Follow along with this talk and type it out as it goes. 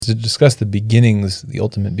To discuss the beginnings, the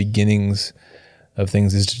ultimate beginnings of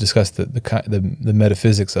things, is to discuss the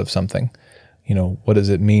metaphysics of something. What does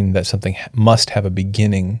it mean that something must have a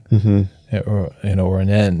beginning, or an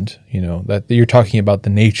end? That you're talking about the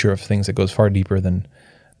nature of things that goes far deeper than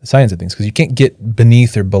the science of things, because you can't get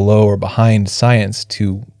beneath or below or behind science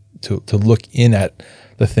to look in at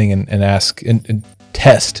the thing and ask and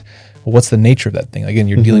test, well, what's the nature of that thing? Again,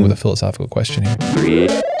 you're dealing with a philosophical question here. 3,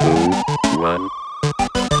 2, 1.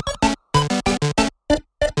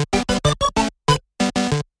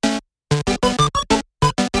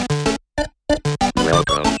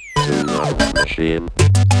 Welcome to Love Machine.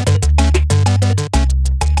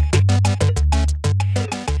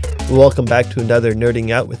 Welcome back to another Nerding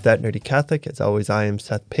Out with That Nerdy Catholic. As always, I am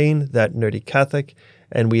Seth Payne, That Nerdy Catholic,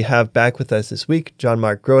 and we have back with us this week John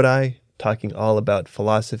Mark Grodi, talking all about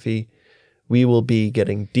philosophy. We will be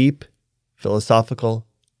getting deep, philosophical,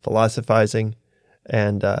 philosophizing,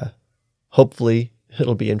 and hopefully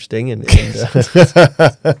it'll be interesting. And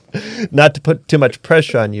not to put too much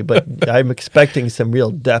pressure on you, but I'm expecting some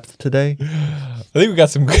real depth today. I think we got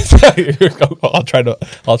some good. I'll try to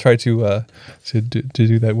do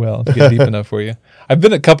that well, to get deep enough for you. I've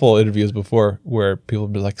been at a couple of interviews before where people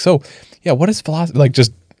have been like, "So, yeah, what is philosophy?" Like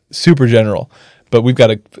just super general. But we've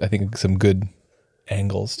got, I think, some good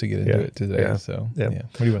angles to get into it today. Yeah. So, yeah. Where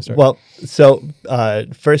do you want to start? Well, so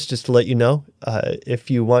first, just to let you know,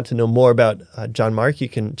 if you want to know more about John Mark, you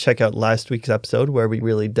can check out last week's episode where we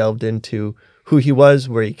really delved into who he was,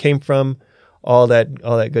 where he came from, all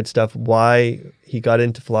that good stuff, why he got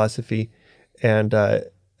into philosophy. And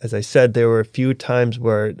as I said, there were a few times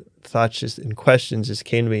where thoughts and questions just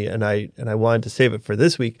came to me, and I wanted to save it for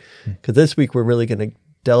this week, because this week we're really going to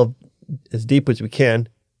delve as deep as we can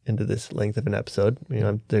into this length of an episode.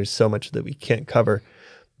 There's so much that we can't cover,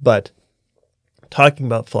 but talking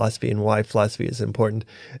about philosophy and why philosophy is important.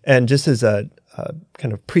 And just as a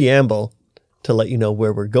kind of preamble to let you know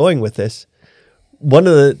where we're going with this, one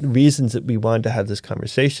of the reasons that we wanted to have this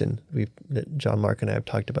conversation, that John Mark and I have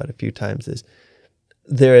talked about a few times, is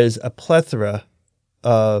there is a plethora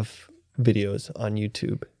of videos on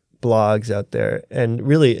YouTube, blogs out there, and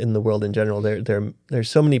really in the world in general. There's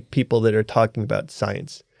so many people that are talking about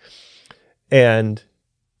science, and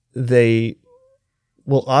they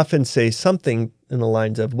will often say something in the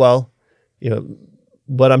lines of, well,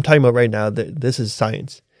 what I'm talking about right now, this is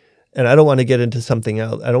science, and I don't want to get into something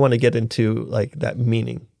else. I don't want to get into like that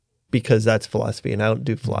meaning, because that's philosophy, and I don't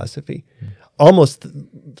do philosophy. Almost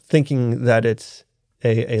thinking that it's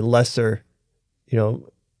a lesser,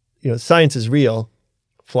 science is real.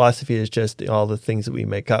 Philosophy is just all the things that we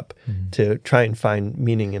make up to try and find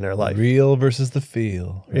meaning in our life. Real versus the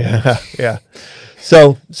feel. Right? Yeah.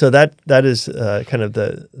 So that is kind of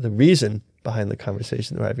the reason behind the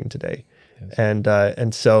conversation we're having today. Yes.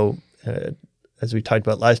 And so as we talked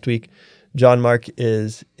about last week, John Mark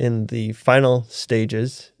is in the final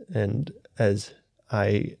stages, and as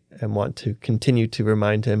I want to continue to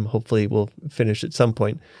remind him, hopefully we'll finish at some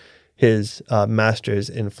point, his master's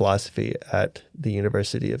in philosophy at the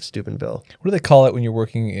University of Steubenville. What do they call it when you're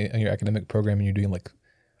working on your academic program and you're doing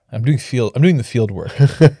I'm doing the field work.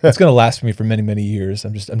 It's going to last me for many, many years.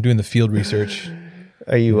 I'm doing the field research.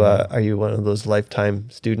 Are you one of those lifetime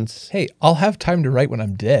students? Hey, I'll have time to write when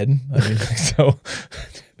I'm dead. I mean, so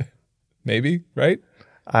maybe, right?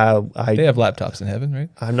 They have laptops in heaven, right?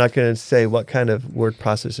 I'm not going to say what kind of word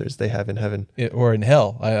processors they have in heaven. Or in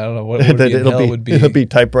hell. I don't know what would be in hell would be. It'll be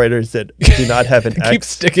typewriters that do not have an X. Keep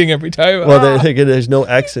sticking every time. Well, there's no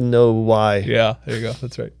X and no Y. Yeah, there you go.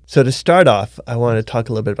 That's right. So to start off, I want to talk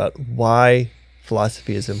a little bit about why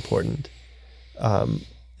philosophy is important,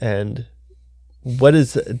 and what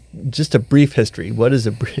is just a brief history. What is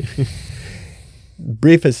a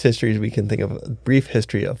briefest history we can think of, a brief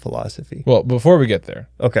history of philosophy? Well, before we get there.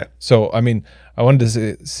 Okay. So, I mean, I wanted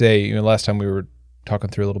to say, last time we were talking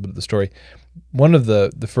through a little bit of the story, one of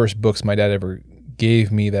the first books my dad ever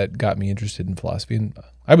gave me that got me interested in philosophy, and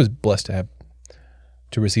I was blessed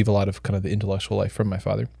to receive a lot of kind of the intellectual life from my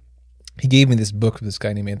father. He gave me this book of this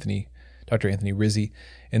guy named Dr. Anthony Rizzi,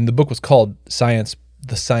 and the book was called The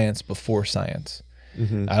Science Before Science.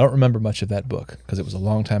 Mm-hmm. I don't remember much of that book because it was a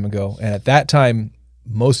long time ago. And at that time,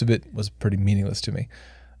 most of it was pretty meaningless to me,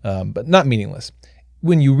 but not meaningless.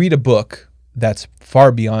 When you read a book that's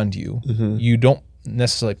far beyond you, you don't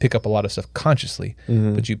necessarily pick up a lot of stuff consciously,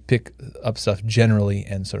 but you pick up stuff generally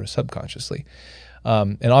and sort of subconsciously.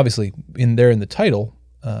 And obviously, in the title,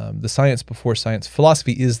 The Science Before Science,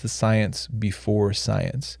 philosophy is the science before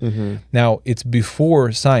science. Mm-hmm. Now, it's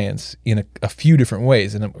before science in a few different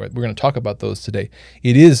ways, and we're going to talk about those today.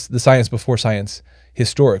 It is the science before science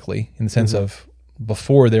historically, in the sense of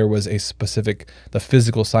before there was a specific, the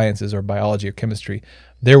physical sciences or biology or chemistry.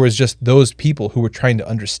 There was just those people who were trying to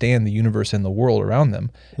understand the universe and the world around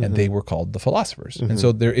them, and they were called the philosophers. And so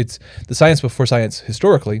it's the science before science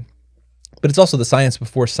historically, but it's also the science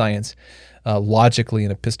before science logically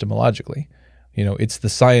and epistemologically. It's the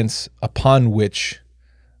science upon which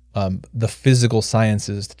the physical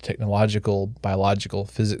sciences, the technological, biological,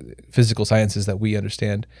 physical sciences that we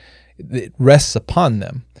understand, it rests upon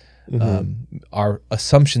them. Our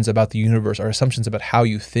assumptions about the universe, our assumptions about how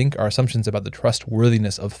you think, our assumptions about the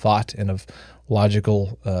trustworthiness of thought and of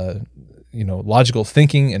logical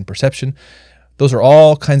thinking and perception. Those are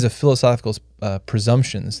all kinds of philosophical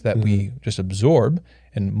presumptions that we just absorb,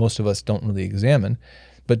 and most of us don't really examine.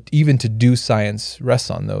 But even to do science rests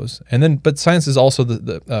on those. But science is also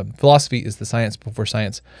the philosophy is the science before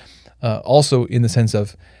science. Also in the sense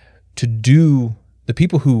of to do the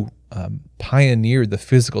people who pioneered the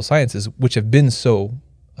physical sciences, which have been so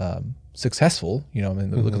successful.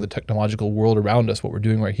 Look at the technological world around us, what we're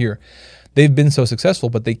doing right here. They've been so successful,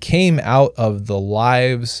 but they came out of the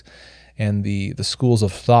lives and the schools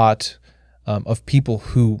of thought of people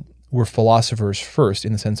who were philosophers first,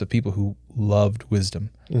 in the sense of people who loved wisdom.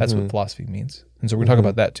 That's what philosophy means. And so we're talking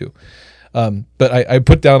about that too. But I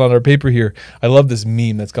put down on our paper here, I love this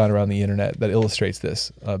meme that's gone around the internet that illustrates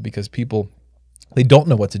this, because people, they don't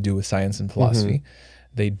know what to do with science and philosophy.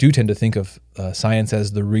 They do tend to think of science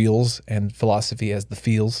as the reals and philosophy as the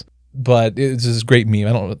feels. But it's this great meme.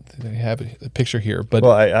 I don't know if I have a picture here, but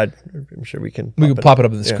I'm sure we can pop it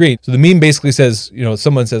up on the screen. So the meme basically says,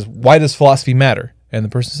 someone says, "Why does philosophy matter?" And the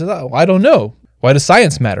person says, "Oh, I don't know. Why does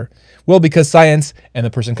science matter?" "Well, because science," and the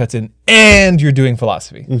person cuts in, "and you're doing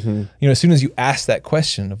philosophy." As soon as you ask that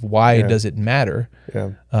question of why does it matter,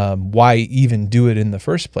 why even do it in the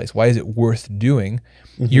first place? Why is it worth doing?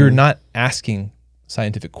 You're not asking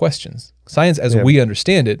scientific questions. Science, as we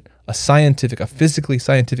understand it, a physically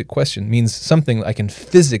scientific question means something I can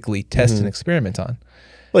physically test and experiment on.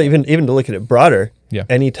 Well, even to look at it broader, Yeah.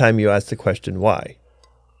 anytime you ask the question why,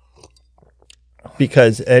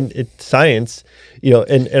 because it's science,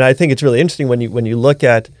 and I think it's really interesting when you look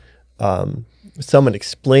at someone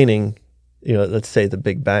explaining, let's say the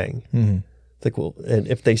Big Bang. It's like, well, and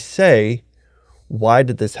if they say, why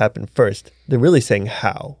did this happen first? They're really saying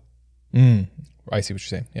how. I see what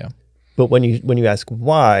you're saying. Yeah. But when you ask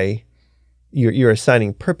why, you're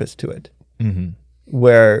assigning purpose to it.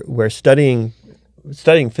 Where studying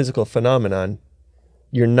physical phenomenon,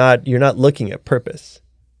 you're not looking at purpose.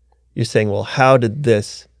 You're saying, well, how did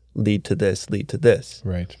this lead to this, lead to this?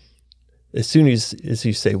 Right. As soon as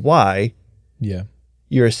you say why,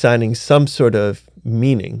 you're assigning some sort of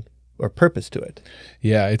meaning or purpose to it.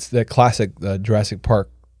 Yeah, it's that classic Jurassic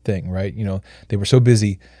Park thing, right? They were so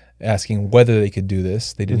busy asking whether they could do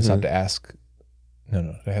this, they didn't stop to ask. No,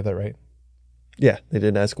 did I have that right? Yeah, they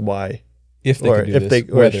didn't ask why. If they could do this,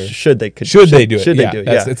 whether should they do it? Should they do it?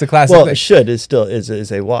 Yeah. It's a classic Well, thing. should is still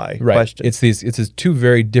is a why question. It's these two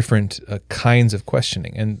very different kinds of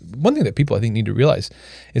questioning. And one thing that people I think need to realize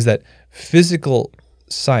is that physical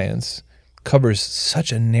science covers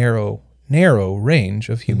such a narrow range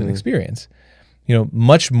of human experience.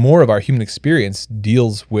 Much more of our human experience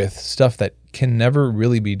deals with stuff that can never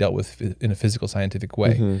really be dealt with in a physical scientific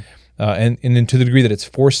way. And to the degree that it's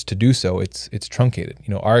forced to do so, it's truncated.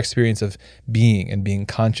 Our experience of being and being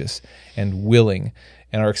conscious and willing,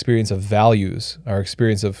 and our experience of values, our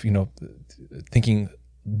experience of thinking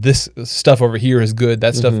this stuff over here is good,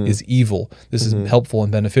 that stuff is evil, this is helpful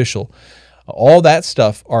and beneficial. All that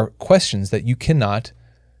stuff are questions that you cannot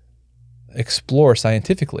explore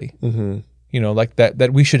scientifically. Like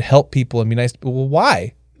that we should help people and be nice. Well,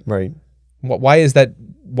 why? Right. Why is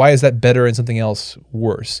that better and something else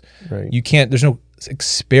worse? Right. You can't. There's no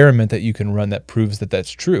experiment that you can run that proves that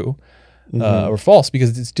that's true or false,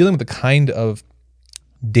 because it's dealing with a kind of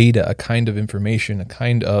data, a kind of information, a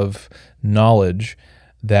kind of knowledge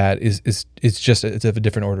that is just it's of a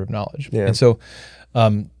different order of knowledge. Yeah. And so,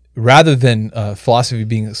 rather than philosophy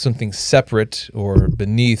being something separate or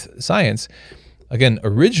beneath science, again,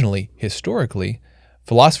 originally, historically,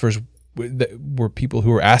 philosophers were people who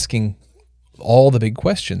were asking all the big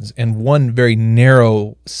questions. And one very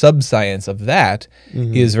narrow sub-science of that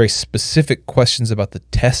is very specific questions about the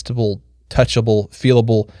testable, touchable,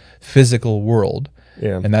 feelable, physical world.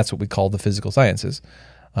 Yeah. And that's what we call the physical sciences.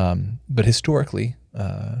 But historically,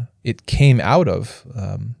 it came out of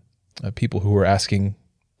people who were asking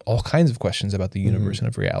all kinds of questions about the universe and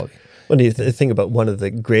of reality. When you think about one of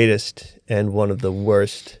the greatest and one of the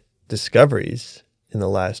worst discoveries in the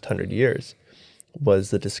last 100 years was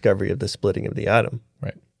the discovery of the splitting of the atom.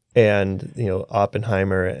 Right. And,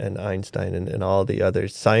 Oppenheimer and Einstein and all the other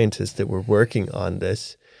scientists that were working on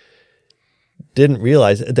this didn't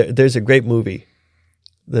realize. There's a great movie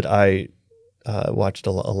that I watched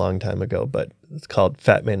a long time ago, but it's called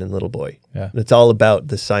Fat Man and Little Boy. Yeah. And it's all about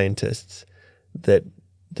the scientists that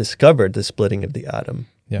discovered the splitting of the atom,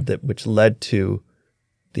 Yeah. which led to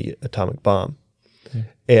the atomic bomb. Yeah.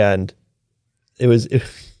 And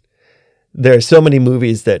there are so many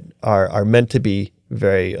movies that are meant to be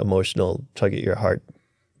very emotional, tug at your heart.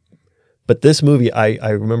 But this movie,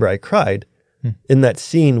 I remember I cried in that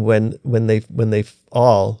scene when they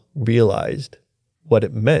all realized what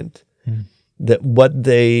it meant, that what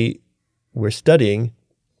they were studying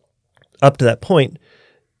up to that point,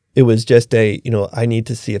 it was just I need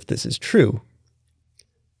to see if this is true,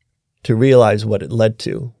 to realize what it led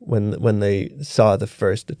to when they saw the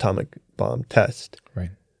first atomic bomb test.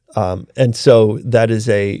 Right. And so that is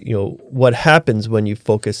what happens when you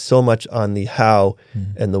focus so much on the how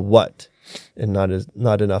and the what, and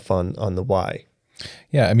not enough on the why.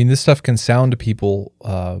 Yeah, I mean, this stuff can sound to people,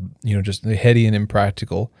 just heady and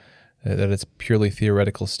impractical, that it's purely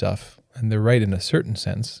theoretical stuff, and they're right in a certain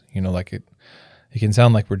sense. It can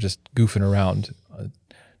sound like we're just goofing around,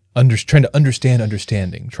 trying to understand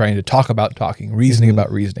understanding, trying to talk about talking, reasoning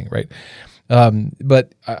about reasoning, right?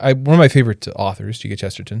 But one of my favorite authors, G.K.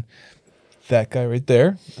 Chesterton, that guy right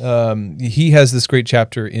there, he has this great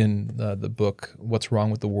chapter in the book "What's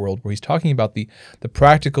Wrong with the World," where he's talking about the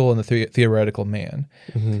practical and the theoretical man.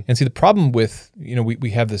 And see, the problem with we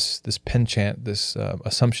have this penchant, this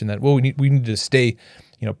assumption that we need to stay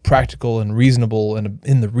practical and reasonable and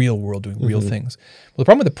in the real world doing real things. Well, the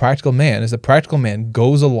problem with the practical man is the practical man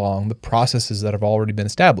goes along the processes that have already been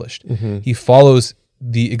established. He follows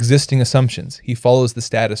the existing assumptions. He follows the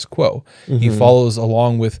status quo. He follows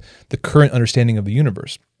along with the current understanding of the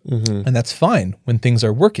universe. And that's fine when things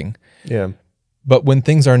are working. Yeah. But when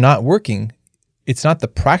things are not working, it's not the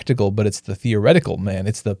practical, but it's the theoretical man.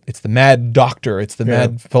 It's the mad doctor. It's the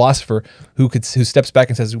mad philosopher who steps back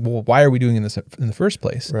and says, well, why are we doing this in the first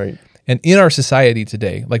place? Right. And in our society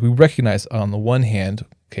today, like we recognize on the one hand,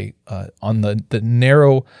 on the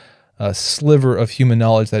narrow sliver of human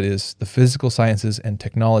knowledge that is the physical sciences and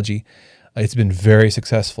technology, it's been very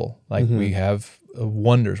successful. Like we have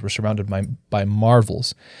wonders. We're surrounded by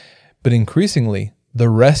marvels. But increasingly, the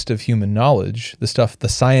rest of human knowledge, the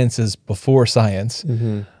sciences before science,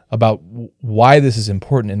 about why this is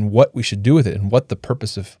important and what we should do with it and what the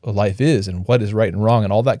purpose of life is and what is right and wrong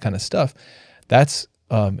and all that kind of stuff, that's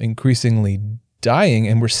increasingly dying.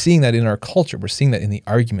 And we're seeing that in our culture. We're seeing that in the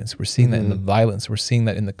arguments. We're seeing that in the violence. We're seeing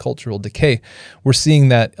that in the cultural decay. We're seeing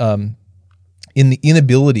that in the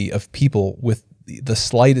inability of people with the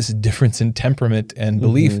slightest difference in temperament and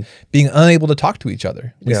belief being unable to talk to each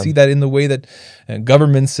other. We see that in the way that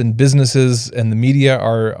governments and businesses and the media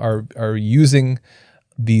are using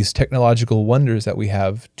these technological wonders that we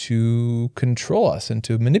have to control us and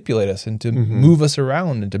to manipulate us and to move us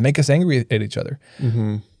around and to make us angry at each other.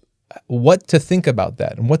 What to think about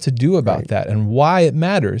that and what to do about that and why it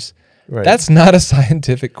matters. Right. That's not a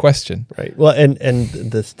scientific question. Right. Well, and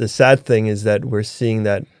the sad thing is that we're seeing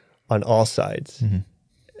that on all sides.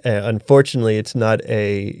 Unfortunately, it's not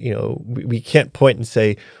we can't point and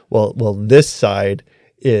say, well, this side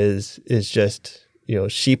is just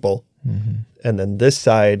sheeple, and then this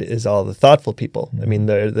side is all the thoughtful people. I mean,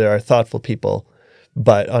 there are thoughtful people,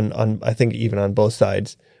 but on I think even on both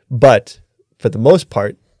sides. But for the most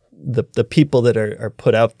part, the people that are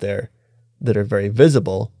put out there that are very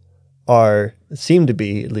visible seem to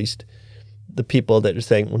be at least the people that are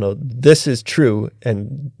saying, well, no, this is true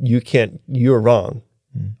and you're wrong.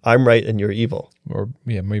 I'm right and you're evil. Or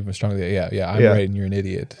maybe even strongly, I'm right and you're an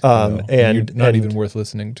idiot. And you're not even worth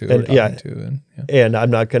listening to or talking to. And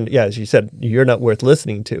I'm not going to, as you said, you're not worth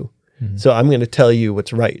listening to. So I'm going to tell you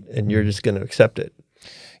what's right and you're just going to accept it.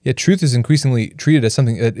 Yeah, truth is increasingly treated as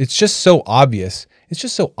something that it's just so obvious. It's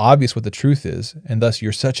just so obvious what the truth is, and thus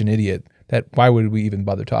you're such an idiot that why would we even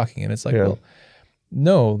bother talking? And it's like, well,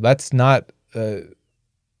 no, that's not.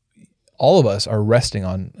 All of us are resting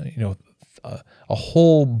on a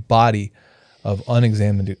whole body of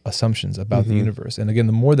unexamined assumptions about the universe. And again,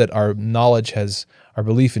 the more that our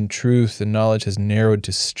belief in truth and knowledge has narrowed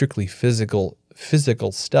to strictly physical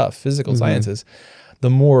stuff, physical sciences, the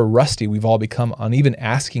more rusty we've all become on even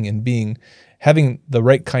asking and having the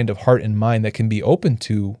right kind of heart and mind that can be open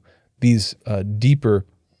to these deeper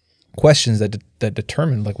questions that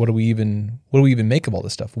determine like what do we even make of all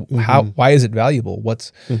this stuff? Why is it valuable?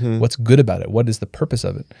 What's good about it? What is the purpose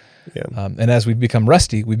of it? Yeah. And as we've become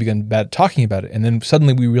rusty, we've begun bad at talking about it, and then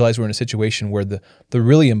suddenly we realize we're in a situation where the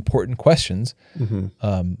really important questions,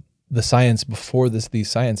 the science before these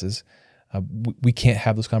sciences, we can't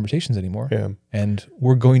have those conversations anymore. Yeah. And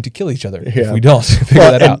we're going to kill each other if Yeah. we don't figure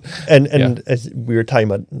that out. And as we were talking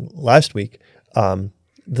about last week,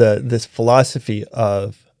 this philosophy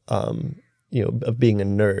of of being a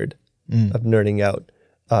nerd, of nerding out.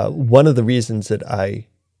 One of the reasons that I,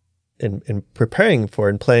 in preparing for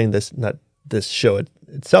and playing this, not this show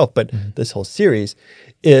itself, but this whole series,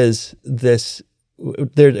 is this.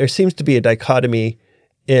 There seems to be a dichotomy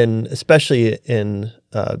especially in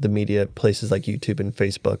the media places like YouTube and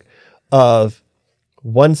Facebook, of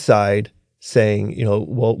one side saying,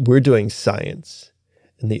 well, we're doing science,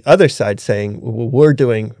 and the other side saying, well, we're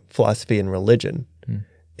doing philosophy and religion,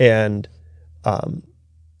 and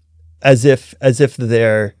as if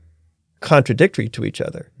they're contradictory to each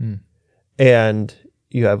other, and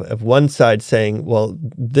you have one side saying, well,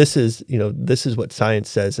 this is what science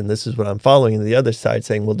says, and this is what I'm following, and the other side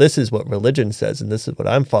saying, well, this is what religion says, and this is what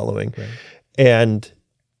I'm following, right. and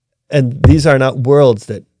these are not worlds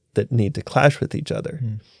that need to clash with each other.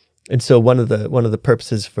 And so one of the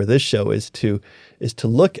purposes for this show is to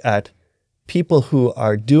look at people who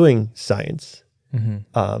are doing science,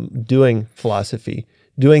 doing philosophy,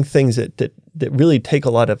 doing things that really take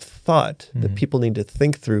a lot of thought, that people need to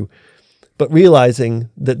think through, but realizing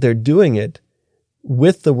that they're doing it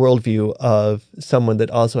with the worldview of someone that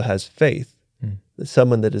also has faith,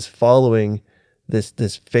 someone that is following this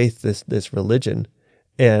faith, this religion,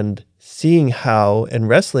 and seeing how and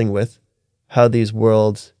wrestling with how these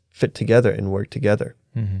worlds fit together and work together.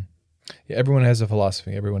 Yeah, everyone has a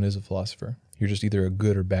philosophy. Everyone is a philosopher. You're just either a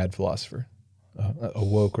good or bad philosopher, a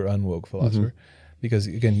woke or unwoke philosopher. Because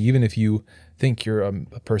again, even if you think you're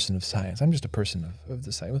a person of science, I'm just a person of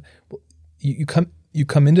the science. Well, you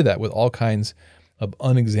come into that with all kinds of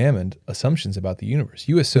unexamined assumptions about the universe.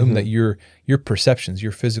 You assume that your perceptions,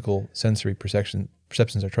 your physical sensory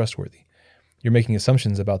perceptions are trustworthy. You're making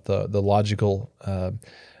assumptions about the logical,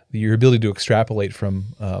 your ability to extrapolate from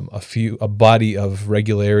a body of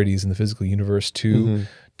regularities in the physical universe to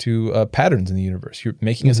patterns in the universe. You're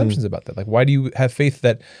making assumptions about that. Like, why do you have faith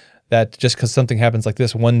that just because something happens like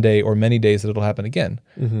this one day or many days that it'll happen again?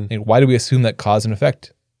 And why do we assume that cause and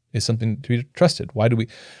effect is something to be trusted? Why do we?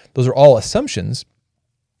 Those are all assumptions,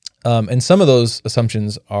 and some of those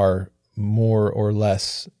assumptions are more or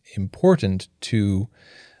less important to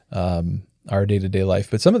our day-to-day life,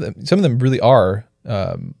 but some of them really are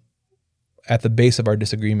at the base of our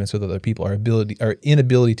disagreements with other people. Our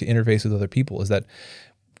inability to interface with other people is that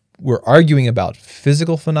we're arguing about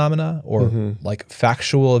physical phenomena or like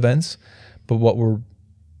factual events, but what we're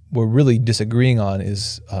really disagreeing on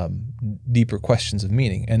is deeper questions of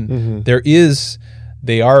meaning. And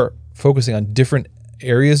they are focusing on different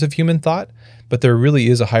areas of human thought, but there really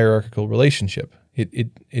is a hierarchical relationship.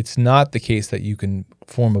 It's not the case that you can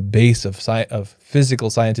form a base of physical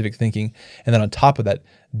scientific thinking and then on top of that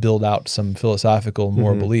build out some philosophical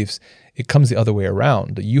moral beliefs. It comes the other way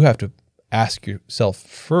around. You have to ask yourself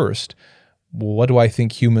first, well, what do I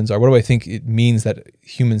think humans are? What do I think it means that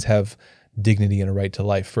humans have dignity and a right to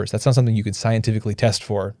life first? That's not something you can scientifically test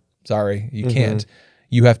for. Sorry, you can't.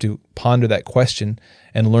 You have to ponder that question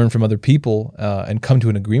and learn from other people and come to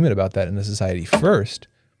an agreement about that in the society first.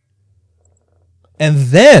 And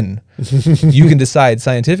then you can decide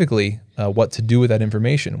scientifically what to do with that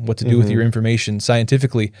information, what to do with your information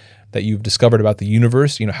scientifically that you've discovered about the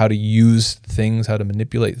universe, how to use things, how to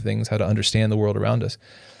manipulate things, how to understand the world around us.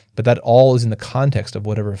 But that all is in the context of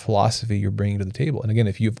whatever philosophy you're bringing to the table. And again,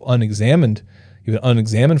 if you have an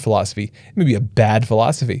unexamined philosophy, it may be a bad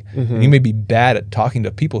philosophy. And you may be bad at talking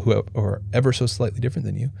to people who are ever so slightly different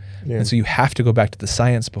than you. Yeah. And so you have to go back to the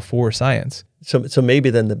science before science. So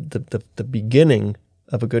maybe then the beginning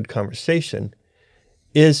of a good conversation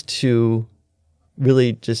is to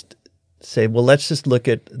really just say, well, let's just look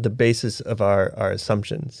at the basis of our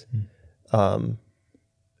assumptions.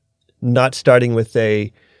 Not starting with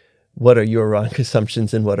what are your wrong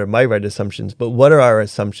assumptions and what are my right assumptions, but what are our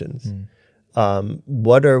assumptions?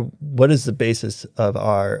 What is the basis of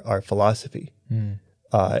our philosophy?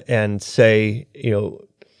 And say,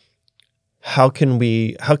 how can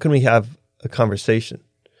we have a conversation?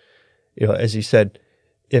 As you said,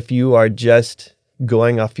 if you are just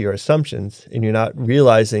going off your assumptions and you're not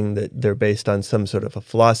realizing that they're based on some sort of a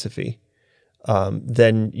philosophy,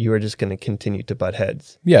 then you are just going to continue to butt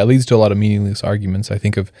heads. Yeah, it leads to a lot of meaningless arguments. I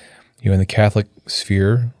think of, in the Catholic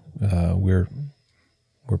sphere, we're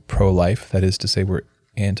we're pro-life. That is to say, we're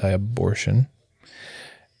anti-abortion.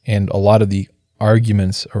 And a lot of the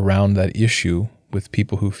arguments around that issue with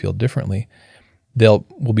people who feel differently,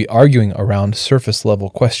 will be arguing around surface level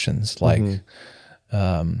questions like,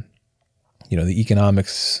 the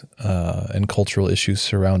economics and cultural issues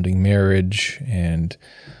surrounding marriage and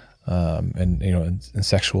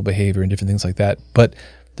sexual behavior and different things like that. But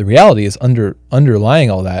the reality is underlying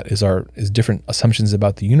all that is different assumptions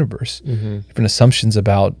about the universe, different assumptions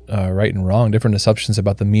about right and wrong, different assumptions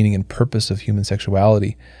about the meaning and purpose of human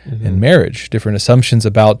sexuality and marriage, different assumptions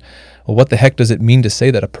about, well, what the heck does it mean to say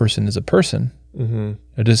that a person is a person?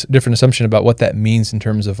 A different assumption about what that means in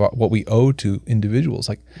terms of what we owe to individuals.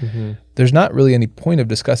 Like, there's not really any point of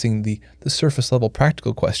discussing the surface level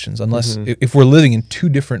practical questions unless if we're living in two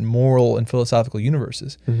different moral and philosophical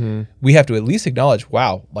universes. We have to at least acknowledge,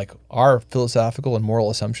 wow, like our philosophical and moral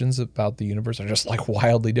assumptions about the universe are just like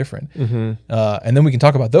wildly different. And then we can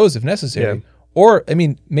talk about those if necessary. Yeah. Or, I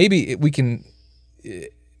mean, maybe we can...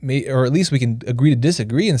 or at least we can agree to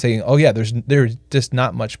disagree and saying, oh yeah, there's just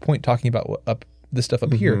not much point talking about this stuff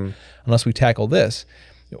up here unless we tackle this.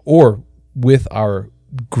 Or with our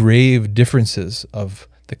grave differences of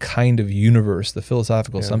the kind of universe, the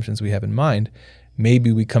philosophical assumptions we have in mind,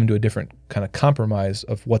 maybe we come to a different kind of compromise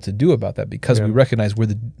of what to do about that because we recognize where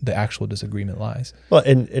the actual disagreement lies. Well,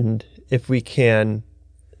 and if we can,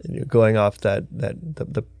 going off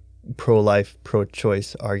the pro-life,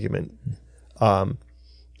 pro-choice argument,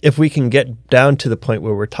 if we can get down to the point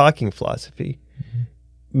where we're talking philosophy,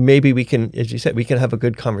 maybe we can, as you said, we can have a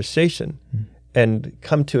good conversation and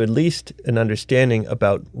come to at least an understanding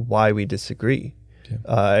about why we disagree. Yeah.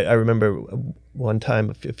 I remember one time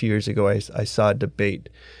a few years ago, I saw a debate,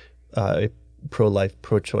 a pro-life,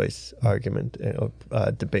 pro-choice argument,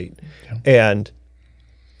 debate. Yeah. And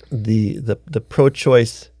the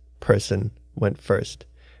pro-choice person went first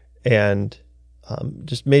and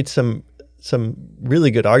just made some really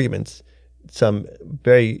good arguments, some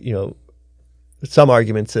very, some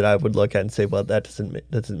arguments that I would look at and say, well, that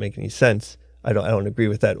doesn't make any sense. I don't agree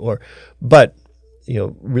with that. But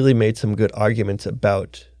really made some good arguments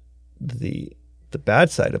about the bad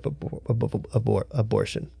side of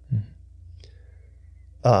abortion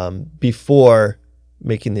before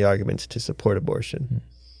making the arguments to support abortion.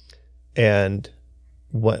 And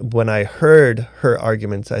when I heard her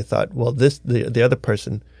arguments, I thought, well, the other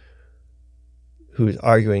person who's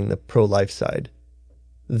arguing the pro-life side,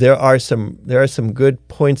 there are some good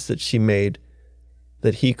points that she made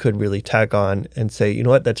that he could really tack on and say, you know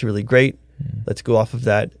what, that's really great. Let's go off of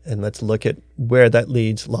that and let's look at where that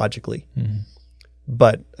leads logically.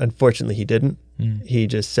 But unfortunately, he didn't. He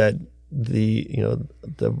just said the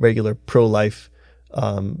regular pro-life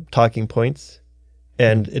talking points,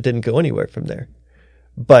 and it didn't go anywhere from there.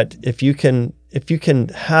 But if you can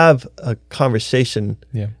have a conversation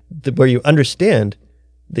where you understand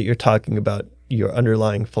that you're talking about your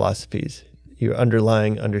underlying philosophies, your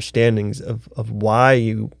underlying understandings of why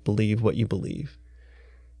you believe what you believe,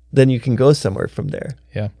 then you can go somewhere from there.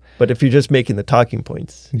 Yeah. But if you're just making the talking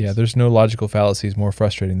points. Yeah, there's no logical fallacies more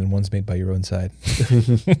frustrating than ones made by your own side.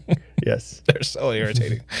 Yes. They're so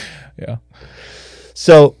irritating. Yeah.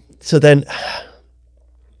 So then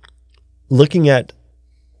looking at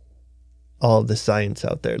all of the science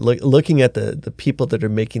out there, looking at the people that are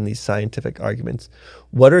making these scientific arguments,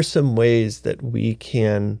 what are some ways that we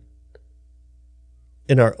can,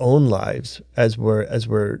 in our own lives, as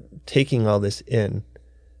we're taking all this in,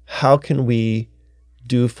 how can we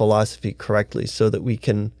do philosophy correctly so that we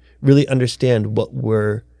can really understand what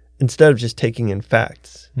we're, instead of just taking in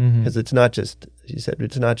facts, because it's not just, as you said,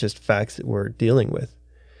 it's not just facts that we're dealing with.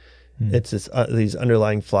 It's these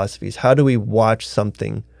underlying philosophies. How do we watch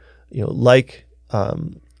something, like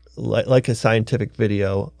a scientific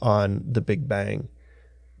video on the Big Bang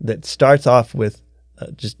that starts off with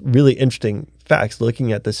just really interesting facts,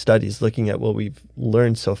 looking at the studies, looking at what we've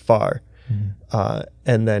learned so far,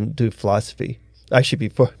 and then do philosophy. Actually,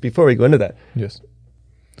 before we go into that, yes.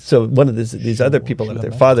 So one of these other people out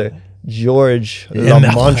there, Father George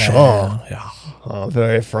Lamarchand,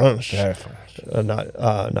 very French. Very French.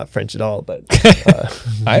 Not French at all, but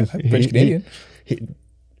I'm French Canadian. He's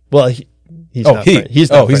not French. He's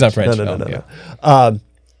not French. No. Well,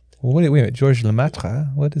 wait a minute. Georges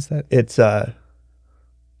Lemaitre. What is that? It's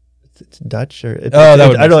Dutch or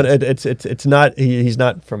it's not. He's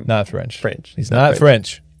not from. Not French. French. He's not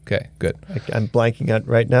French. Okay, good. I'm blanking out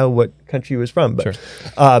right now what country he was from, but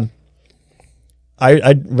sure.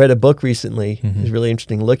 I read a book recently. It was really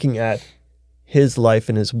interesting, looking at his life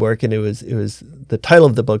and his work, and it was the title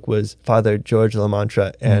of the book was Father George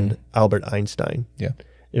Lemaitre and Albert Einstein. Yeah,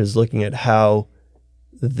 it was looking at how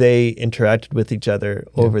they interacted with each other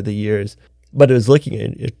over the years. But it was looking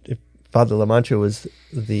at it, Father La Mancha was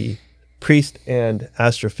the priest and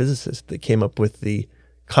astrophysicist that came up with the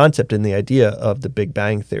concept and the idea of the Big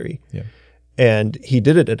Bang Theory. Yeah. And he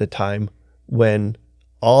did it at a time when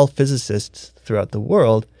all physicists throughout the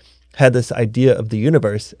world had this idea of the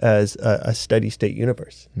universe as a steady state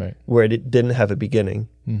universe, Right. where it didn't have a beginning.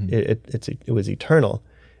 It was eternal.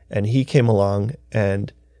 And he came along,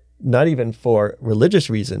 and not even for religious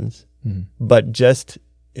reasons, but just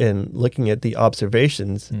in looking at the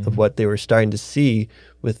observations of what they were starting to see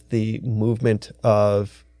with the movement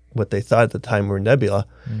of what they thought at the time were nebula.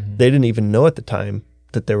 They didn't even know at the time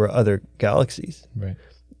that there were other galaxies. Right.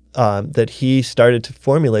 That he started to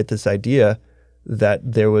formulate this idea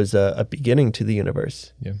that there was a beginning to the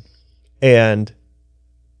universe. Yeah. And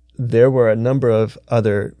there were a number of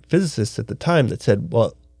other physicists at the time that said,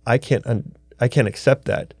 well, I can't accept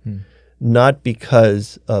that. Not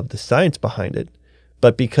because of the science behind it,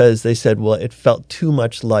 but because they said, well, it felt too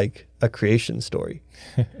much like a creation story.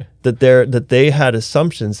 that they had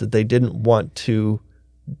assumptions that they didn't want to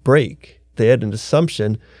break. They had an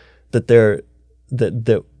assumption that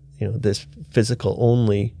this physical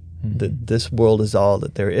only, that this world is all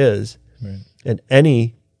that there is. Right. And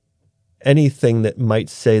anything that might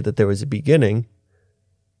say that there was a beginning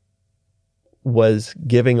was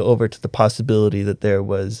giving over to the possibility that there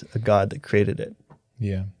was a God that created it.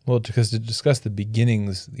 Yeah. Well, because to discuss the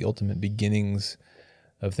beginnings, the ultimate beginnings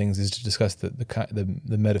of things, is to discuss the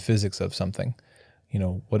metaphysics of something.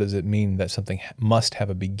 What does it mean that something must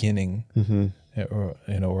have a beginning, or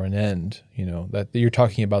an end? That you're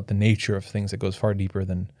talking about the nature of things that goes far deeper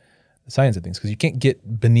than the science of things, because you can't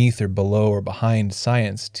get beneath or below or behind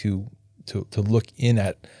science to look in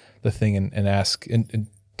at the thing and ask and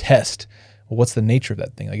test, well, what's the nature of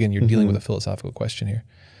that thing? Again, you're dealing with a philosophical question here.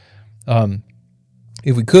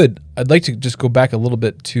 If we could, I'd like to just go back a little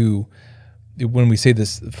bit to when we say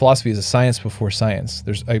this, philosophy is a science before science.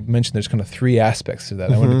 I mentioned there's kind of three aspects to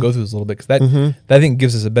that. I want to go through this a little bit, because that I think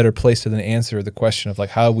gives us a better place to then answer the question of like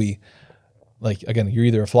how we, like, again, you're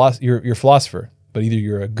either you're a philosopher, but either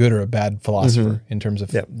you're a good or a bad philosopher in terms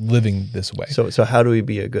of living this way. So how do we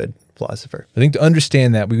be a good philosopher? I think to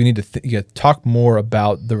understand that, we need to talk more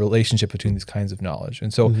about the relationship between these kinds of knowledge.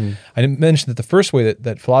 And so I mentioned that the first way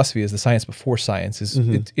that philosophy is the science before science is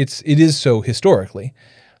it is so historically.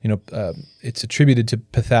 It's attributed to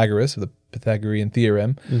Pythagoras, or the Pythagorean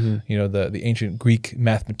theorem. The ancient Greek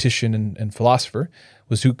mathematician and philosopher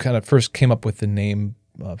was who kind of first came up with the name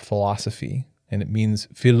philosophy, and it means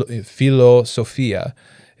philosophia.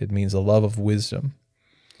 It means a love of wisdom.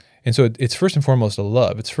 And so it's first and foremost a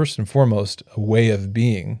love. It's first and foremost a way of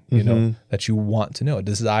being, that you want to know, a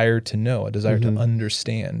desire to know, a desire to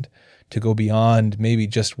understand, to go beyond maybe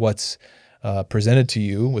just what's presented to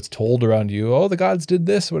you, what's told around you. Oh, the gods did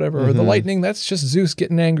this, whatever, or the lightning, that's just Zeus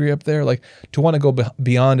getting angry up there. Like, to want to go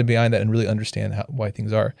beyond and behind that and really understand why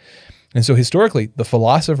things are. And so historically, the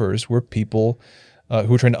philosophers were people who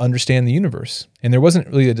were trying to understand the universe. And there wasn't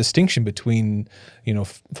really a distinction between,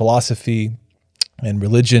 philosophy and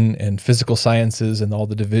religion and physical sciences and all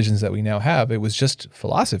the divisions that we now have. It was just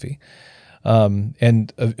philosophy.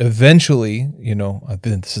 And eventually,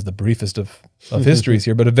 this is the briefest of histories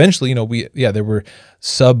here, but eventually, there were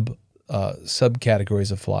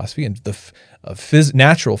subcategories of philosophy, and the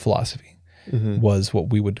natural philosophy was what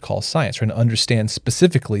we would call science, trying to understand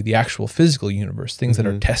specifically the actual physical universe, things that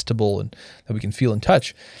are testable and that we can feel and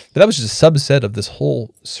touch. But that was just a subset of this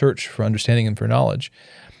whole search for understanding and for knowledge.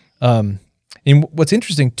 And what's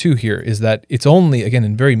interesting too here is that it's only, again,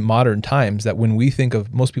 in very modern times that when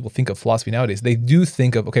most people think of philosophy nowadays, they do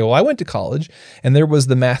think of, okay, well, I went to college and there was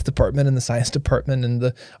the math department and the science department and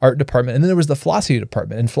the art department, and then there was the philosophy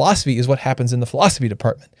department, and philosophy is what happens in the philosophy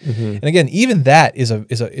department. And again, even that is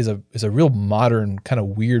a real modern kind of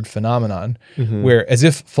weird phenomenon, where as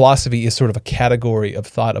if philosophy is sort of a category of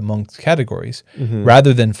thought amongst categories,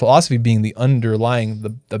 rather than philosophy being the underlying,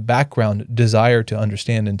 the background desire to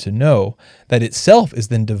understand and to know, that itself is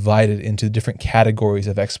then divided into different categories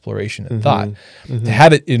of exploration and thought. To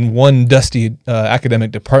have it in one dusty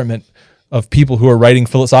academic department of people who are writing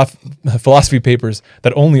philosophy papers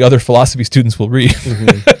that only other philosophy students will read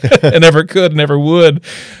and never could, never would,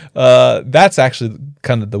 that's actually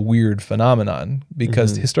kind of the weird phenomenon,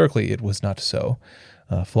 because historically it was not so.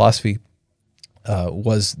 Philosophy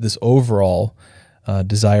was this overall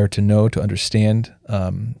desire to know, to understand,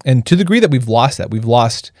 and to the degree that we've lost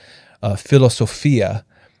philosophia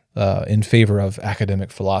in favor of academic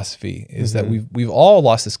philosophy, is that we've all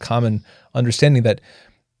lost this common understanding that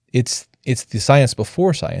it's the science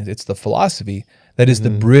before science, it's the philosophy that is the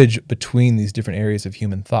bridge between these different areas of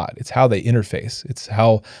human thought. It's how they interface. It's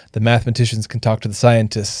how the mathematicians can talk to the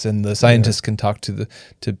scientists, and the scientists can talk to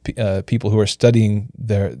people who are studying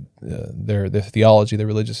their theology, their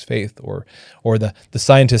religious faith, or the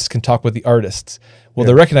scientists can talk with the artists. Well,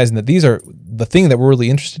 they're recognizing that these are the thing that we're really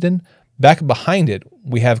interested in. Back behind it,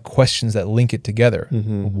 we have questions that link it together.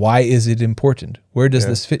 Why is it important? Where does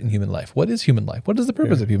this fit in human life? What is human life? What is the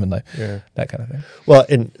purpose of human life? That kind of thing. Well,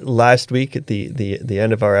 in last week at the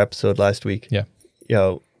end of our episode last week,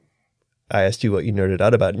 I asked you what you nerded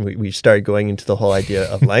out about, and we started going into the whole idea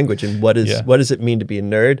of language and what does it mean to be a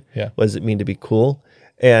nerd? What does it mean to be cool?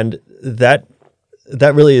 And that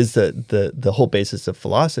really is the whole basis of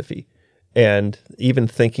philosophy, and even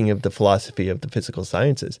thinking of the philosophy of the physical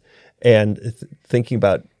sciences, and thinking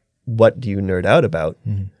about what do you nerd out about.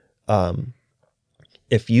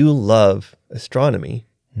 If you love astronomy,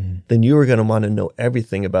 then you are going to want to know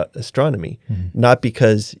everything about astronomy, not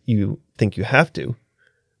because you think you have to,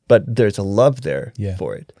 but there's a love there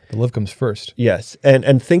for it. The love comes first. Yes.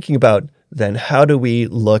 And thinking about then how do we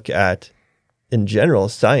look at, in general,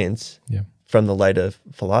 science from the light of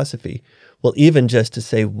philosophy? Well, even just to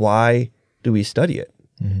say, why do we study it?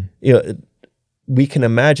 We can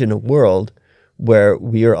imagine a world where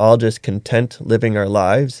we are all just content living our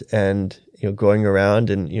lives and going around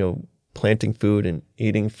and planting food and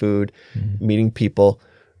eating food, meeting people,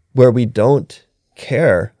 where we don't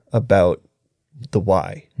care about the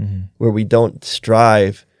why, where we don't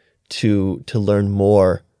strive to learn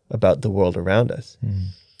more about the world around us.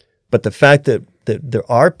 But the fact that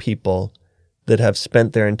there are people that have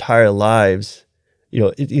spent their entire lives,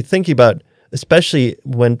 you think about, especially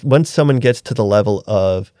when someone gets to the level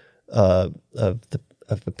of a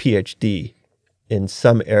PhD in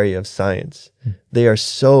some area of science, they are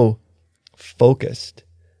so focused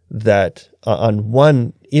that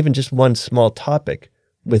on even just one small topic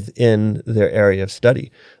within their area of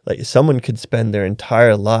study. Like someone could spend their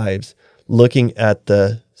entire lives looking at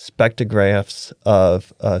the spectrographs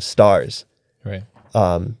of stars, right?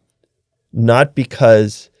 Not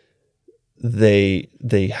because they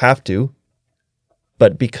have to,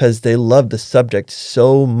 but because they love the subject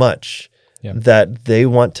so much that they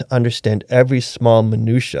want to understand every small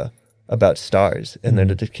minutia about stars, and then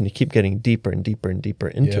it can keep getting deeper and deeper and deeper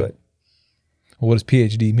into it. Well, what does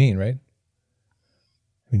PhD mean, right?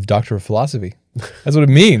 It means Doctor of Philosophy. That's what it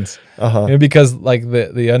means. Because like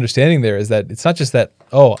the understanding there is that it's not just that,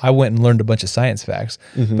 I went and learned a bunch of science facts,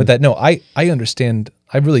 but that, no, I understand,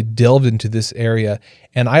 I really delved into this area,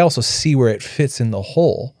 and I also see where it fits in the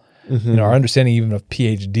whole. Our understanding even of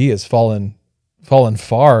PhD has fallen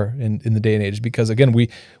far in the day and age, because again,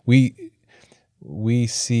 we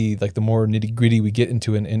see like the more nitty gritty we get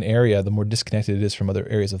into an area, the more disconnected it is from other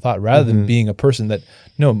areas of thought, rather than being a person that,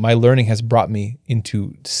 no, my learning has brought me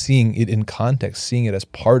into seeing it in context, seeing it as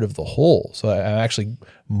part of the whole. So I'm actually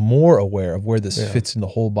more aware of where this fits in the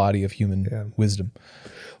whole body of human wisdom.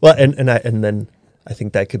 Well, and then I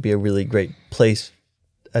think that could be a really great place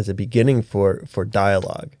as a beginning for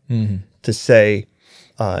dialogue, to say,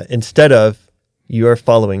 instead of you're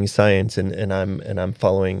following science and I'm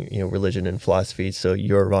following religion and philosophy, so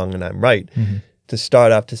you're wrong and I'm right, to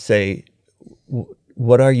start off to say,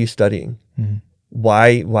 what are you studying?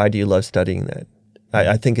 Why do you love studying that?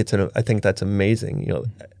 I think that's amazing.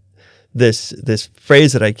 This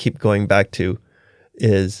phrase that I keep going back to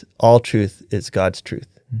is, all truth is God's truth.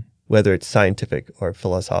 Whether it's scientific or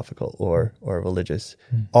philosophical or religious,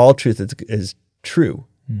 all truth is true.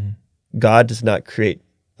 God does not create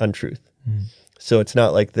untruth. So it's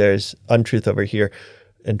not like there's untruth over here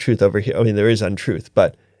and truth over here. I mean, there is untruth,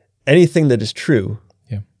 but anything that is true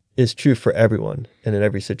is true for everyone and in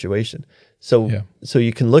every situation. So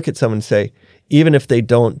you can look at someone and say, even if they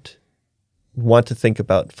don't want to think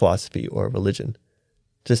about philosophy or religion,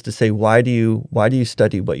 just to say, why do you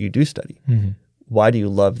study what you do study? Why do you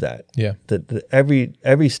love that? That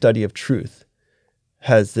every study of truth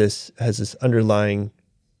has this underlying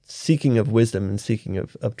seeking of wisdom and seeking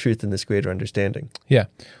of truth and this greater understanding. Yeah.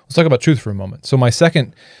 Let's talk about truth for a moment. So my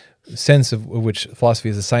second sense of which philosophy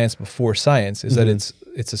is a science before science is that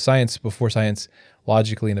it's a science before science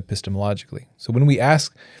logically and epistemologically. So when we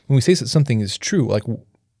say that something is true, like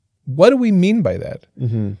what do we mean by that?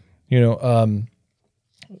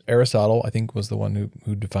 Aristotle, I think, was the one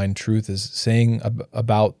who defined truth as saying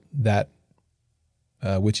about that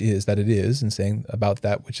which is that it is, and saying about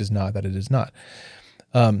that which is not that it is not.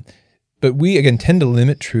 But we again tend to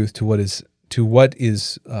limit truth to what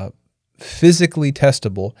is physically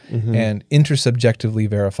testable and intersubjectively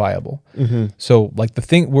verifiable. So like the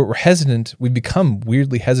thing we're hesitant, we become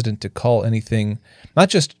weirdly hesitant to call anything not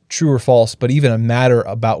just true or false, but even a matter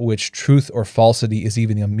about which truth or falsity is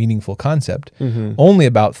even a meaningful concept, only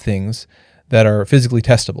about things that are physically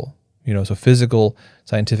testable, so physical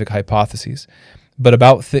scientific hypotheses. But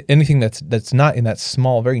about anything that's not in that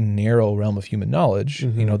small, very narrow realm of human knowledge,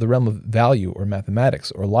 the realm of value or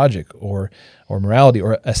mathematics or logic or morality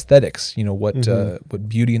or aesthetics, what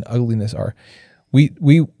beauty and ugliness are,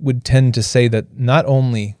 we would tend to say that not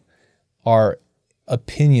only are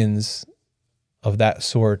opinions of that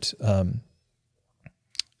sort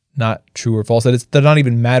not true or false, that not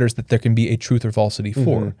even matters that there can be a truth or falsity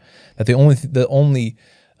for, that the only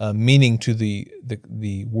meaning to the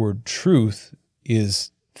word truth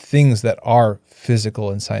is things that are physical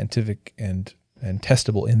and scientific and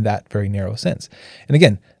testable in that very narrow sense. And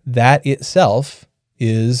again, that itself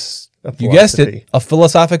is, you guessed it, a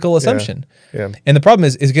philosophical assumption. Yeah. And the problem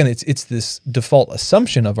is again, it's this default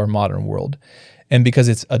assumption of our modern world. And because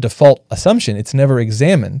it's a default assumption, it's never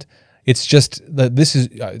examined. It's just that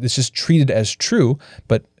it's just treated as true,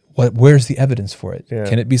 but where's the evidence for it? Yeah.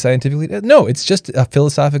 Can it be scientifically? No, it's just a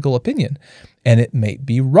philosophical opinion, and it may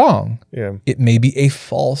be wrong. Yeah. It may be a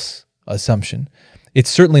false assumption. It's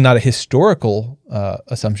certainly not a historical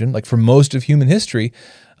assumption. Like for most of human history,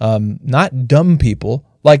 not dumb people,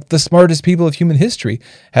 like the smartest people of human history,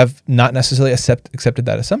 have not necessarily accepted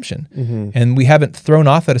that assumption. And we haven't thrown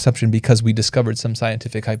off that assumption because we discovered some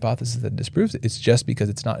scientific hypothesis that disproves it. It's just because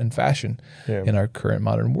it's not in fashion in our current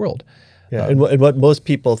modern world. Yeah, and what most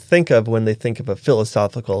people think of when they think of a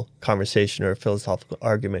philosophical conversation or a philosophical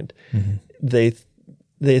argument, they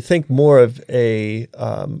think more of an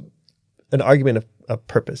argument of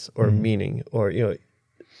purpose or meaning, or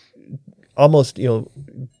almost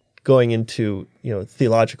going into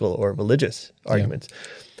theological or religious arguments.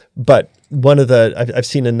 But one of I've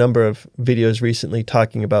seen a number of videos recently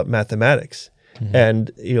talking about mathematics, and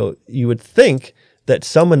you would think that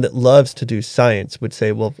someone that loves to do science would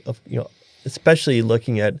say, well, especially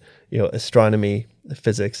looking at astronomy,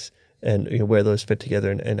 physics, and where those fit together,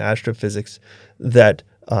 and astrophysics, that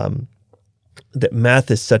math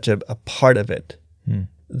is such a part of it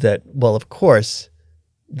that, well, of course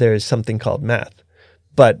there is something called math,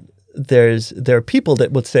 but there are people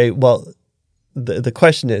that would say, well, the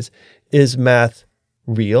question is math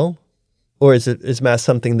real, or is math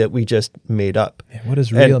something that we just made up? Yeah, what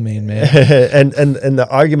does real mean, man? and the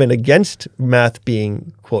argument against math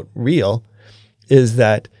being, quote, real is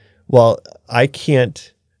that, well, I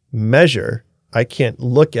can't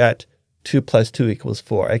look at 2 + 2 =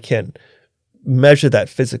 4. I can't measure that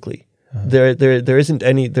physically. There isn't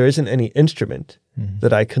any instrument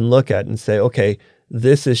that I can look at and say, okay,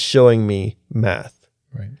 this is showing me math.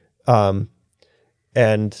 Right.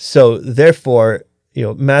 And so therefore,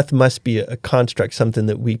 math must be a construct, something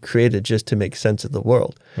that we created just to make sense of the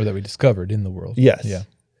world, or that we discovered in the world. Yes. Yeah.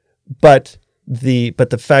 But the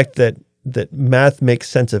fact that math makes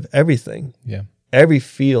sense of everything. Yeah. Every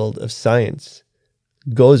field of science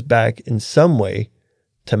goes back in some way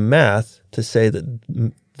to math to say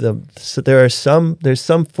that there's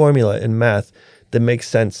some formula in math that makes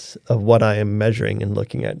sense of what I am measuring and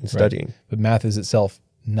looking at and studying. Right. But math is itself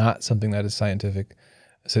not something that is scientifically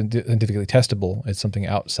testable. It's something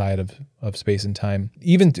outside of space and time.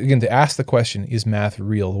 Even again, to ask the question, is math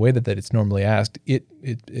real? The way that it's normally asked,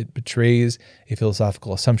 it betrays a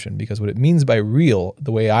philosophical assumption, because what it means by real,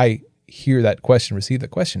 the way I hear that question, receive that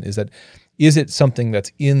question, is that, is it something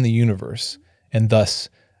that's in the universe and thus,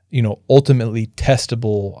 ultimately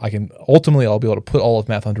testable? I'll be able to put all of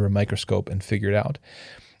math under a microscope and figure it out.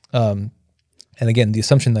 And again, the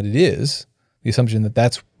assumption that it is, the assumption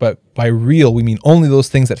but by real, we mean only those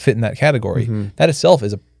things that fit in that category. That itself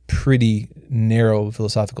is a pretty narrow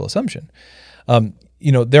philosophical assumption.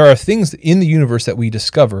 There are things in the universe that we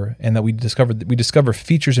discover, and that we discover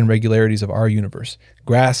features and regularities of our universe.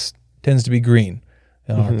 Grass tends to be green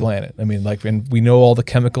on our planet. And we know all the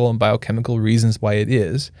chemical and biochemical reasons why it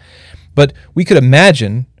is, but we could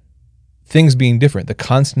imagine things being different. The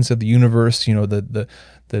constants of the universe, the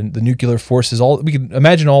nuclear forces, we can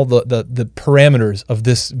imagine all the parameters of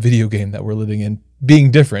this video game that we're living in being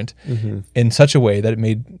different in such a way that it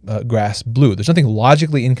made grass blue. There's nothing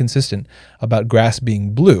logically inconsistent about grass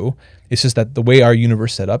being blue. It's just that the way our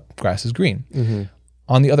universe set up, grass is green.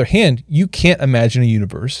 On the other hand, you can't imagine a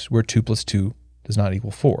universe where 2 + 2 does not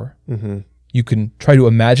equal 4. You can try to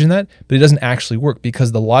imagine that, but it doesn't actually work,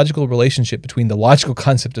 because the logical relationship between the logical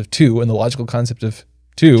concept of 2 and the logical concept of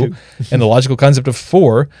 2 and the logical concept of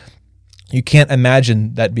 4 you can't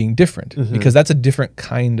imagine that being different because that's a different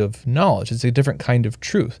kind of knowledge. It's a different kind of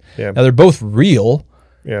truth. Yeah. Now they're both real,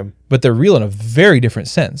 Yeah. but they're real in a very different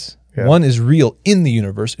sense. Yeah. One is real in the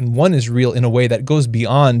universe, and one is real in a way that goes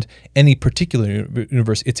beyond any particular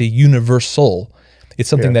universe. It's a universal. It's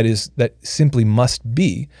something that simply must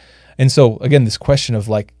be. And so, again, this question of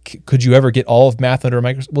like, could you ever get all of math under a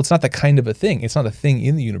microscope? Well, it's not that kind of a thing. It's not a thing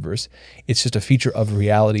in the universe. It's just a feature of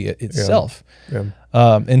reality itself. Yeah.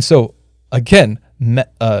 And so, again,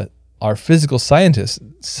 our physical sciences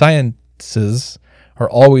are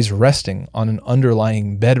always resting on an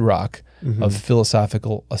underlying bedrock of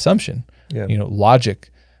philosophical assumption. Yeah. Logic,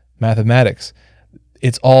 mathematics.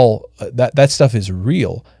 It's all that stuff is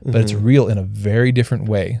real, but it's real in a very different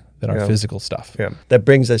way than our physical stuff. Yeah. That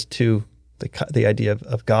brings us to the idea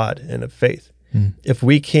of God and of faith. If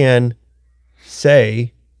we can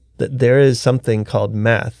say that there is something called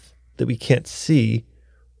math that we can't see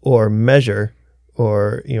or measure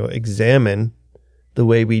or examine the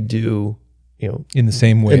way we do, In the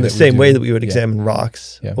same way. that we would examine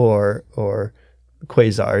rocks or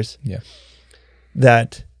quasars. Yeah.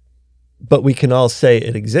 But we can all say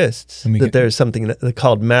it exists, that there's something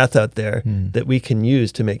called math out there that we can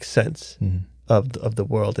use to make sense of the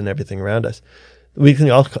world and everything around us. We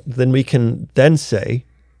can then say,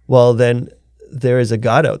 well, then there is a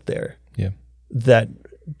God out there that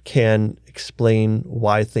can explain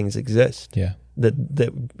why things exist. Yeah.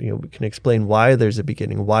 That we can explain why there's a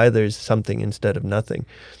beginning, why there's something instead of nothing,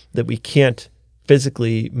 that we can't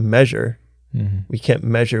physically measure. We can't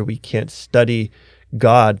measure. We can't study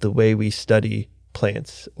God the way we study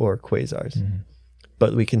plants or quasars,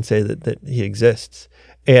 but we can say that He exists,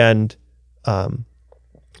 and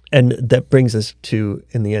that brings us to,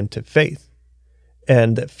 in the end, to faith,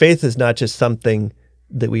 and that faith is not just something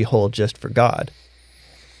that we hold just for God.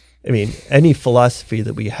 I mean, any philosophy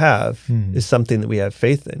that we have is something that we have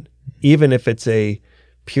faith in, even if it's a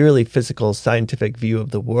purely physical, scientific view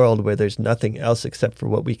of the world where there's nothing else except for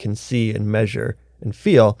what we can see and measure and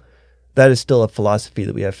feel. That is still a philosophy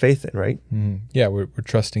that we have faith in, right? Yeah, we're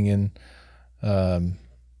trusting in. When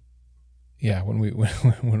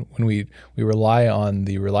we rely on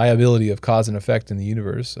the reliability of cause and effect in the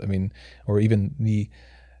universe. I mean, or even the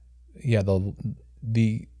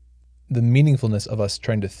meaningfulness of us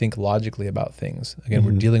trying to think logically about things. Again,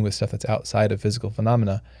 we're dealing with stuff that's outside of physical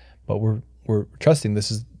phenomena, but we're trusting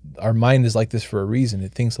this is our mind is like this for a reason.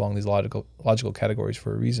 It thinks along these logical categories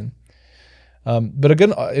for a reason. But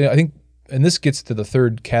again, I think, and this gets to the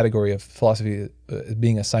third category of philosophy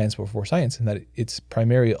being a science before science, in that it's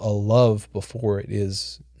primarily a love before it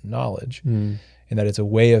is knowledge, and that it's a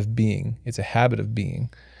way of being, it's a habit of being.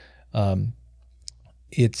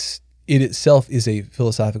 It itself is a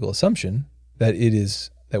philosophical assumption that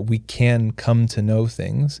we can come to know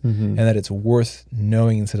things, and that it's worth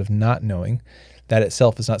knowing instead of not knowing. That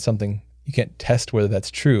itself is not something you can't test whether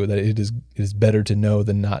that's true. That it is better to know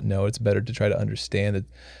than not know. It's better to try to understand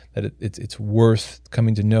that it's worth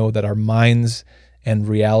coming to know that our minds and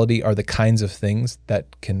reality are the kinds of things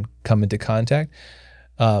that can come into contact.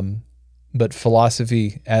 But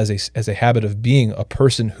philosophy as a habit of being, a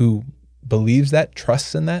person who believes that,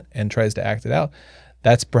 trusts in that, and tries to act it out,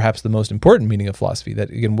 that's perhaps the most important meaning of philosophy. That,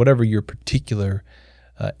 again, whatever your particular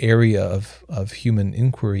area of human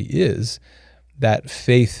inquiry is, that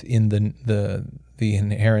faith in the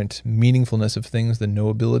inherent meaningfulness of things, the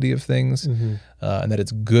knowability of things, and that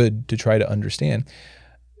it's good to try to understand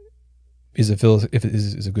is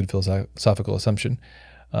a good philosophical assumption.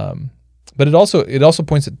 But it also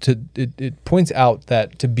points out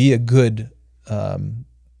that to be a good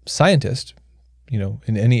scientist,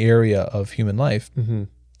 in any area of human life,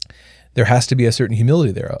 there has to be a certain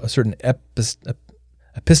humility there, a certain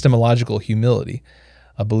epistemological humility,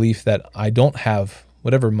 a belief that I don't have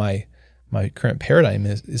whatever my current paradigm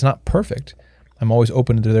is not perfect. I'm always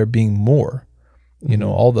open to there being more.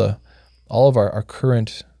 All of our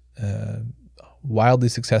current wildly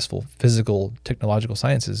successful physical technological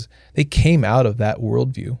sciences, they came out of that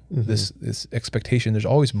worldview. This expectation there's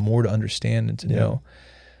always more to understand and to know.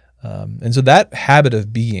 And so that habit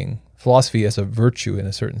of being, philosophy as a virtue in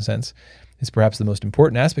a certain sense, is perhaps the most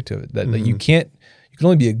important aspect of it. That you can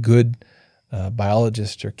only be a good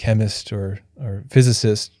biologist or chemist or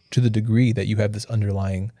physicist to the degree that you have this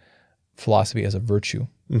underlying philosophy as a virtue,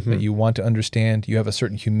 that you want to understand. You have a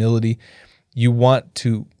certain humility. You want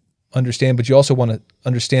to understand, but you also want to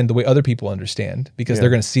understand the way other people understand, because they're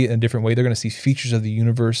going to see it in a different way. They're going to see features of the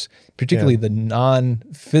universe, particularly the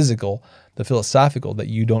non-physical, the philosophical, that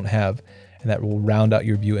you don't have, and that will round out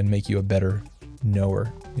your view and make you a better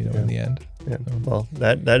knower, in the end. Yeah. Well,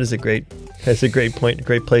 that is that's a great point,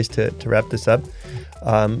 great place to wrap this up.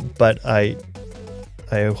 But I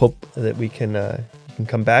hope that we can you can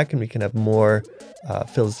come back and we can have more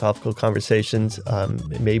philosophical conversations,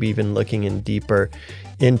 maybe even looking in deeper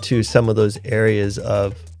into some of those areas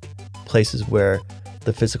of places where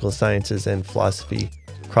the physical sciences and philosophy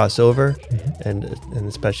cross over, and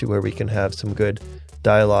especially where we can have some good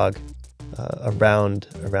dialogue around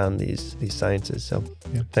these sciences. So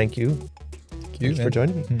thank you. Thanks for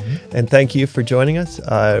joining me. And thank you for joining us.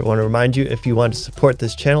 I want to remind you, if you want to support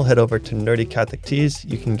this channel, head over to Nerdy Catholic Tees.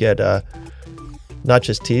 You can get not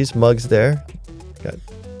just tees, mugs there. Got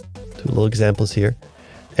 2 little examples here.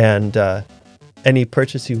 And any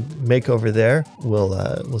purchase you make over there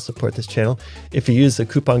will support this channel. If you use the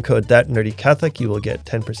coupon code ThatNerdyCatholic, you will get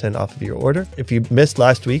 10% off of your order. If you missed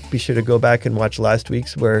last week, be sure to go back and watch last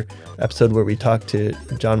week's episode where we talked to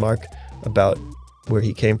John Mark about where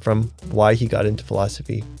he came from, why he got into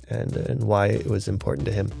philosophy, and why it was important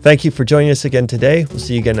to him. Thank you for joining us again today. We'll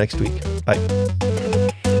see you again next week. Bye.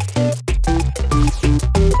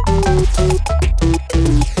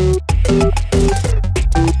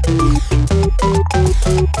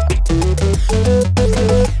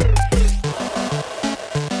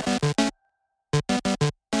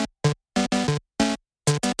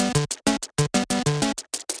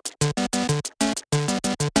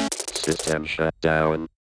 System shut down.